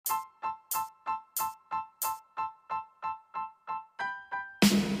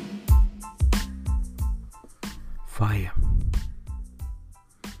Fire.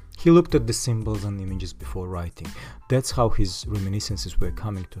 He looked at the symbols and images before writing. That's how his reminiscences were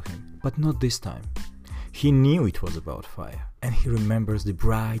coming to him. But not this time. He knew it was about fire, and he remembers the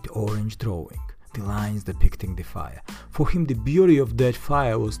bright orange drawing, the lines depicting the fire. For him, the beauty of that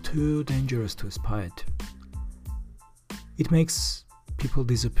fire was too dangerous to aspire to. It makes people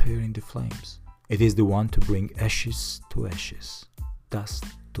disappear in the flames. It is the one to bring ashes to ashes, dust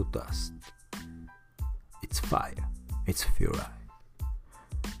to dust. It's fire, it's fury.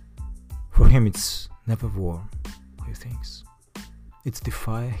 For him it's never warm, he thinks. It's the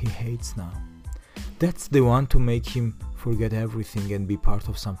fire he hates now. That's the one to make him forget everything and be part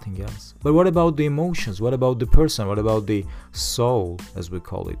of something else. But what about the emotions? What about the person? What about the soul, as we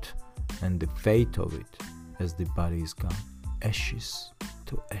call it? And the fate of it, as the body is gone. Ashes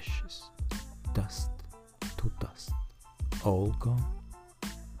to ashes, dust to dust, all gone.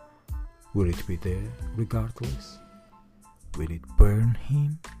 Will it be there regardless? Will it burn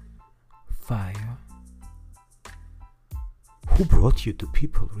him? Fire. Who brought you to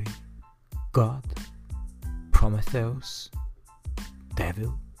people, really? God? Prometheus?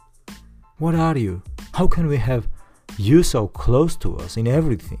 Devil? What are you? How can we have you so close to us in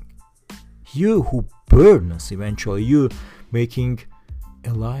everything? You who burn us eventually, you making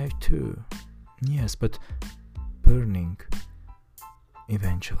alive too. Yes, but burning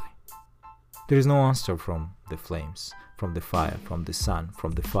eventually. There is no answer from the flames, from the fire, from the sun,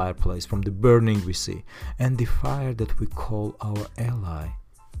 from the fireplace, from the burning we see, and the fire that we call our ally,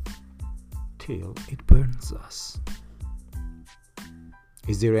 till it burns us.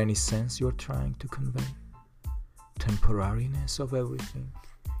 Is there any sense you are trying to convey? Temporariness of everything?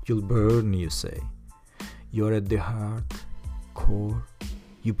 You'll burn, you say. You're at the heart, core,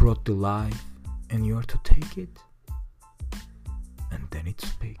 you brought the life, and you are to take it? And then it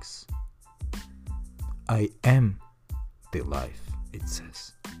speaks. I am the life, it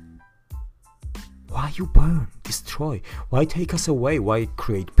says. Why you burn, destroy? Why take us away? Why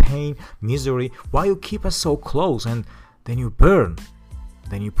create pain, misery? Why you keep us so close and then you burn?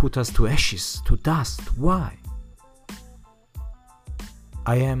 Then you put us to ashes, to dust. Why?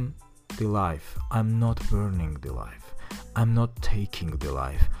 I am the life. I'm not burning the life. I'm not taking the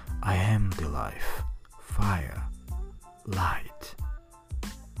life. I am the life. Fire. Light.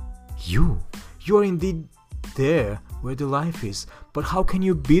 You are indeed there where the life is. But how can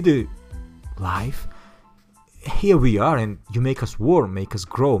you be the life? Here we are and you make us warm, make us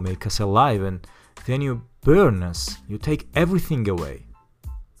grow, make us alive, and then you burn us. You take everything away.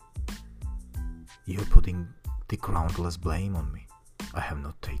 You're putting the groundless blame on me. I have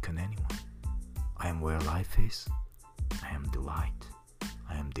not taken anyone. I am where life is. I am the light.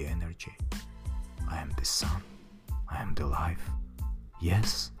 I am the energy. I am the sun. I am the life.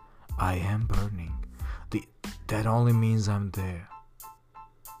 Yes, I am burning. That only means I'm there.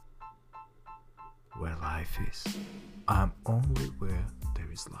 Where life is. I'm only where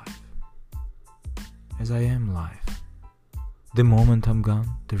there is life. As I am life. The moment I'm gone,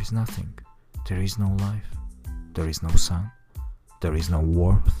 there is nothing. There is no life. There is no sun. There is no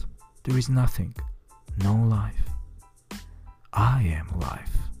warmth. There is nothing. No life. I am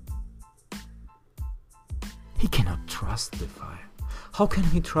life. He cannot trust the fire. How can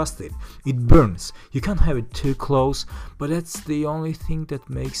he trust it? It burns. You can't have it too close, but that's the only thing that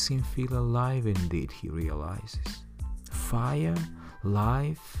makes him feel alive indeed, he realizes. Fire,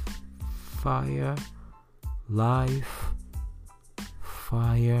 life, fire, life,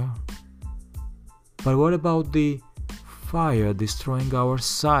 fire. But what about the fire destroying our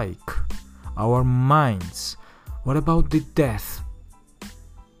psyche, our minds? What about the death?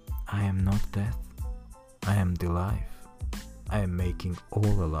 I am not death. I am the life. I am making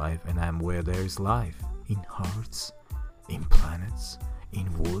all alive, and I am where there is life. In hearts, in planets, in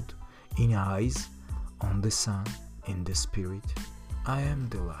wood, in eyes, on the sun, in the spirit. I am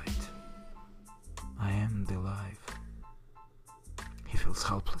the light. I am the life. He feels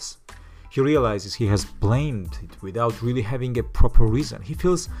helpless. He realizes he has blamed it without really having a proper reason. He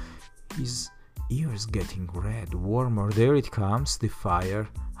feels his ears getting red, warmer. There it comes, the fire.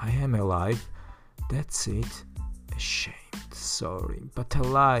 I am alive. That's it. Ashamed, sorry, but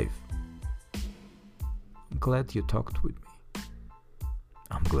alive. I'm glad you talked with me.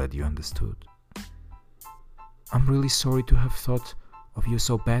 I'm glad you understood. I'm really sorry to have thought of you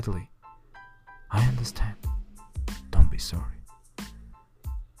so badly. I understand. Don't be sorry.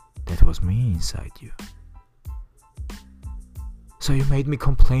 That was me inside you. So you made me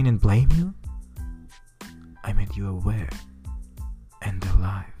complain and blame you? I made you aware and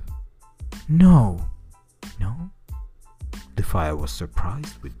alive. No. No? The fire was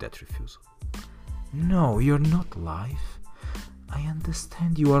surprised with that refusal. No, you're not life. I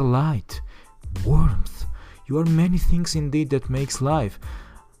understand you are light, warmth. You are many things indeed that makes life.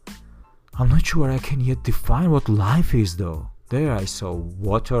 I'm not sure I can yet define what life is though. There I saw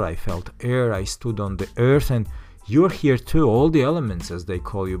water, I felt air, I stood on the earth, and you're here too, all the elements as they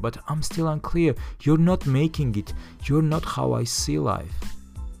call you, but I'm still unclear. You're not making it. You're not how I see life.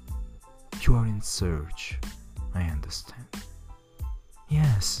 You are in search. I understand.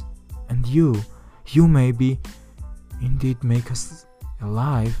 Yes, and you maybe indeed make us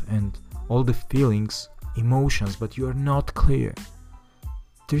alive and all the feelings, emotions, but you are not clear.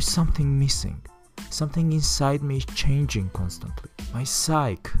 There's something missing. Something inside me is changing constantly. My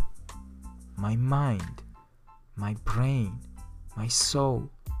psyche, my mind, my brain, my soul.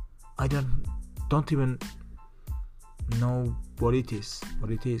 I don't even know what it is,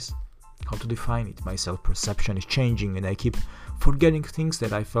 how to define it. My self-perception is changing and I keep forgetting things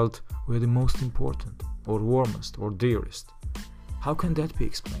that I felt were the most important, or warmest, or dearest. How can that be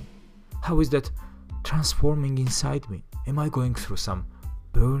explained? How is that transforming inside me? Am I going through some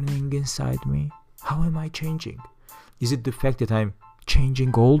burning inside me? How am I changing? Is it the fact that I'm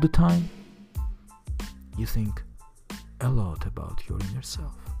changing all the time? You think a lot about your inner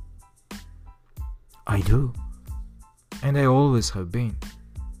self. I do. And I always have been.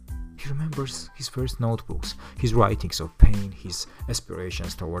 He remembers his first notebooks, his writings of pain, his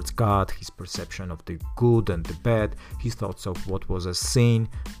aspirations towards God, his perception of the good and the bad, his thoughts of what was a sin.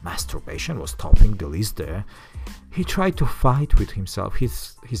 Masturbation was topping the list there. He tried to fight with himself.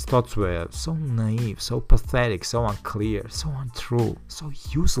 His thoughts were so naive, so pathetic, so unclear, so untrue, so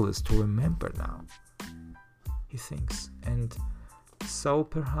useless to remember now. He thinks, and so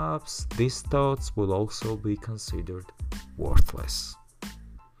perhaps these thoughts will also be considered worthless.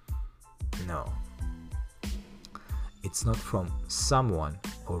 No, it's not from someone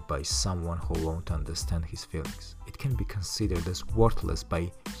or by someone who won't understand his feelings. It can be considered as worthless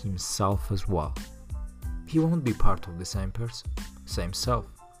by himself as well. He won't be part of the same person, same self,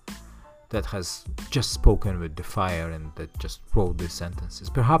 that has just spoken with the fire and that just wrote these sentences.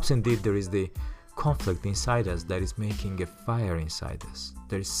 Perhaps indeed there is the conflict inside us that is making a fire inside us.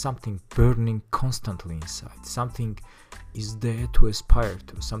 There is something burning constantly inside. Something is there to aspire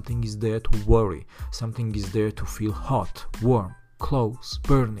to. Something is there to worry. Something is there to feel hot, warm, close,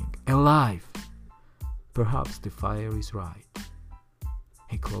 burning, alive. Perhaps the fire is right.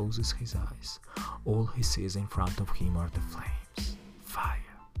 He closes his eyes. All he sees in front of him are the flames. Fire.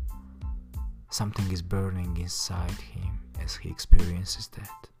 Something is burning inside him as he experiences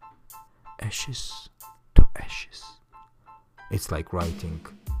that. Ashes to ashes. It's like writing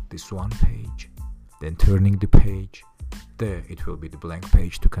this one page, then turning the page. There it will be the blank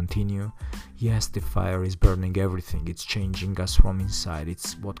page to continue. Yes, the fire is burning everything. It's changing us from inside.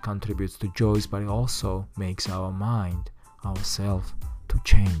 It's what contributes to joys, but it also makes our mind, ourself, to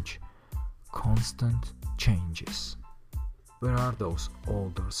change. Constant changes. Where are those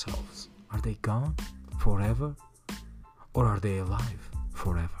older selves? Are they gone forever? Or are they alive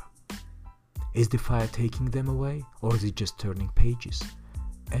forever? Is the fire taking them away, or is it just turning pages?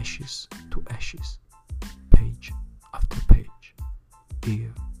 Ashes to ashes. Page after page.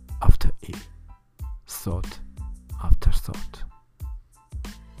 Ear after ear. Thought after thought.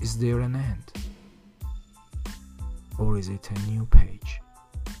 Is there an end? Or is it a new page?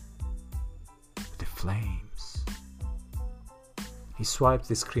 The flames. He swiped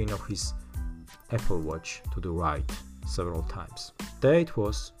the screen of his Apple Watch to the right several times. There it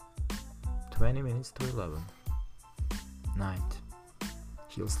was. 20 minutes to 11. Night.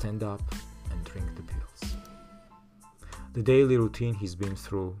 He'll stand up and drink the pills. The daily routine he's been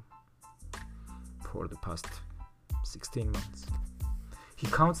through for the past 16 months. He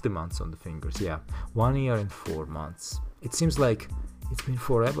counts the months on the fingers. 1 year and 4 months. It seems like it's been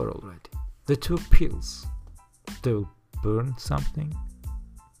forever already. The 2 pills. They'll burn something.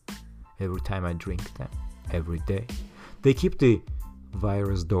 Every time I drink them. Every day. They keep the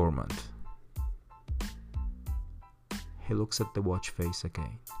virus dormant. He looks at the watch face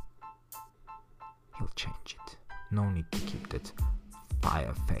again. He'll change it. No need to keep that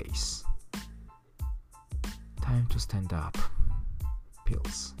fire face. Time to stand up.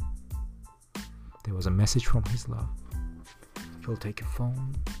 Pills. There was a message from his love. He'll take a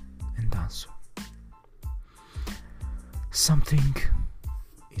phone and answer. Something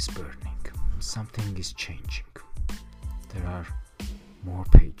is burning. Something is changing. There are more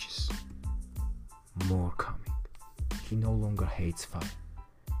pages. More coming. He no longer hates fire.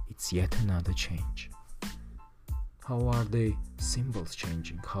 It's yet another change. How are the symbols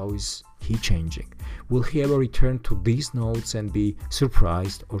changing? How is he changing? Will he ever return to these notes and be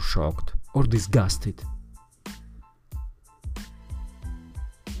surprised or shocked or disgusted?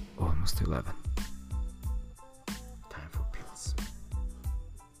 Almost 11.